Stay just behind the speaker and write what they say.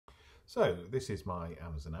So this is my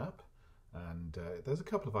Amazon app, and there's a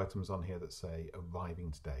couple of items on here that say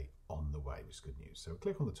arriving today, on the way, which is good news. So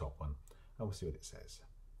click on the top one and we'll see what it says.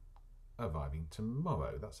 Arriving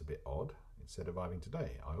tomorrow. That's a bit odd. It said arriving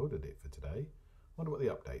today. I ordered it for today. Wonder what the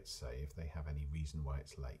updates say, if they have any reason why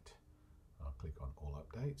it's late. I'll click on all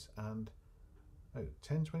updates, and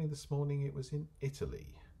 10:20 this morning it was in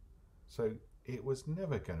Italy. So it was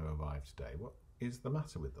never going to arrive today. What is the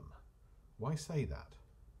matter with them? Why say that?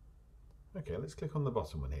 Okay, let's click on the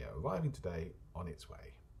bottom one here. Arriving today, on its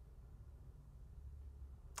way.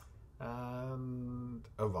 And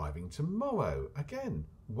arriving tomorrow. Again,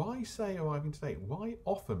 why say arriving today? Why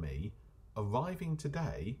offer me arriving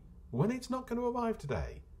today when it's not going to arrive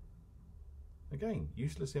today? Again,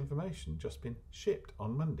 useless information, just been shipped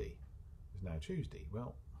on Monday. It's now Tuesday.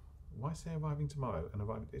 Well, why say arriving tomorrow and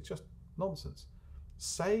arriving? It's just nonsense.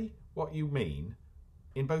 Say what you mean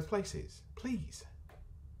in both places, please.